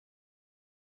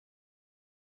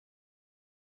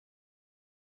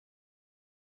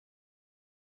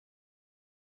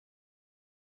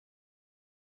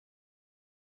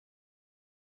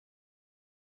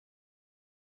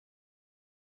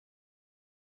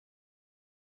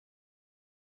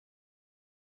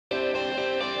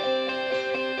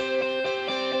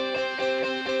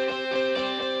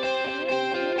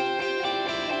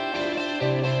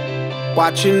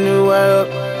Watching the world,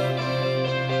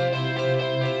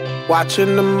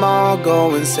 watching them all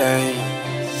go insane.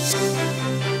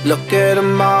 Look at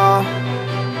them all,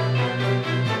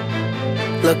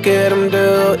 look at them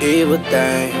do evil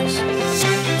things.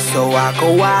 So I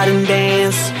go out and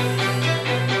dance,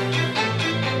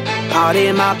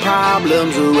 party my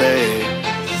problems away.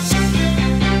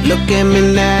 Look at me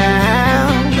now,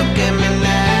 look at me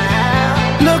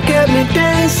now, look at me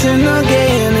dancing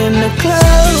again in the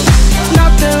club.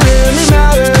 Nothing really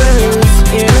matters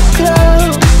in a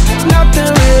club.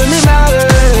 Nothing really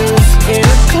matters in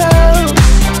a club.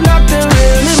 Nothing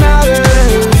really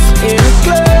matters in a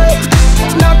club.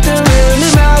 Nothing really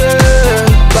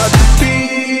matters but the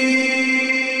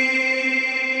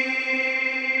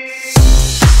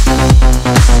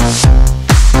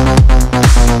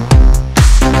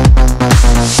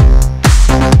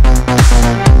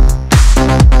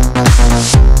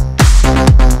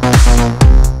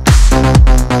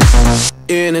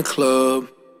in a club.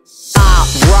 I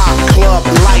rock club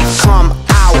life, come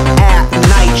out at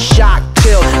night, shock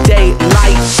till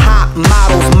daylight. Hot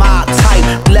models my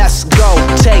type, let's go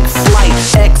take flight,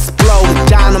 explode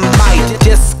dynamite,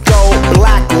 disco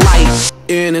black light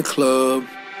in a club.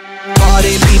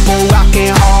 Party people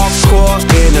rockin' hardcore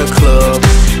in a club.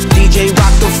 DJ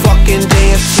rock the fucking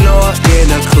dance floor in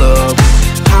a club.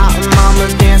 Hot mama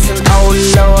dancing, oh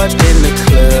Lord, in the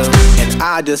club. And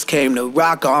I just came to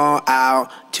rock on out,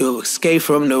 to escape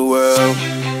from the world.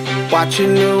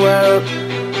 Watching the world,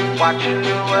 watching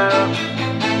the world,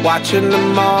 watching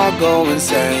them all go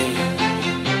insane.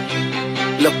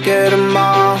 Look at them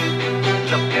all,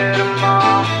 look at them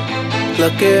all,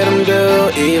 look at them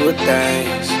do evil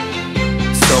things.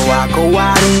 So I go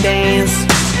out and dance,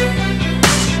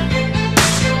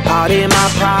 party my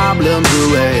problems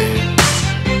away.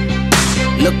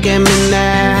 Look at me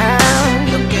now,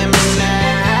 look at me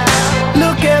now,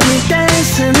 look at me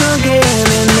dancing again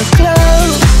in the club.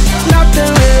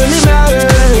 Nothing really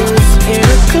matters in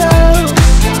a club.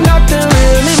 Nothing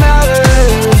really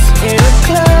matters in a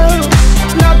club.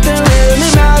 Nothing really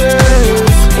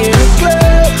matters in a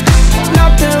club.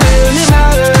 Nothing really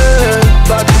matters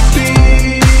but the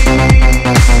beat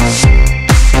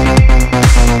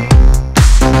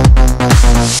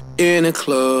in a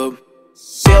club.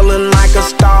 Feeling like a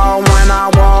star when I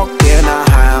walk in a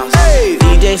house. Hey.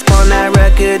 DJ spun that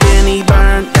record and he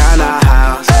burned down the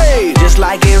house. Hey. Just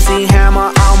like MC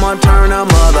Hammer, I'ma turn a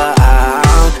mother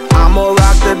out. I'ma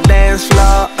rock the dance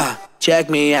floor, check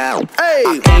me out. Hey.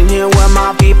 I came here with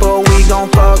my people, we gon'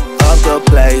 fuck up the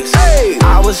place. Hey.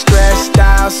 I was stressed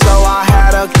out, so I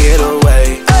had to get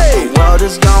away. Hey. The world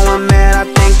is going mad, I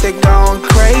think they're going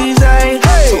crazy.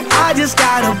 Hey. So I just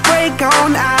gotta break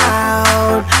on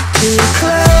out to the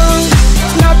club.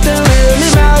 Nothing really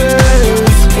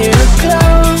matters in a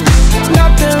club.